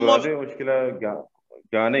मुरादे मुश्किल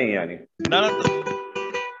गाने ही यानी ना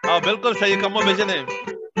ना बिल्कुल सही कमो भेजने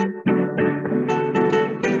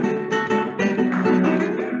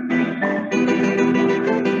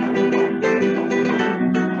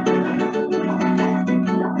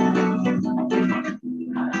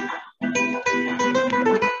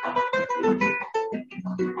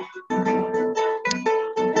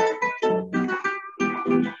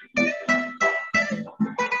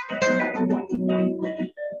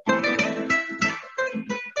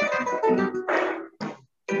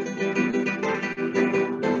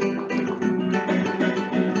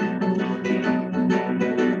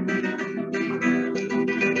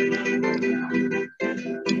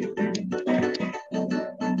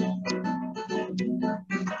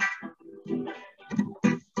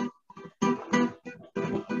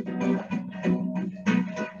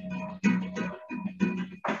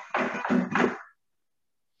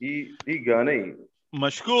دي गाने ही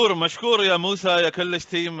مشكور مشكور يا موسى يا كلش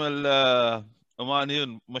تيم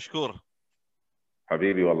العمانيين مشكور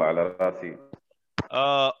حبيبي والله على راسي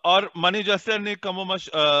और मनी जैसे नहीं कमो मश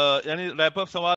यानी रैप अप सवाल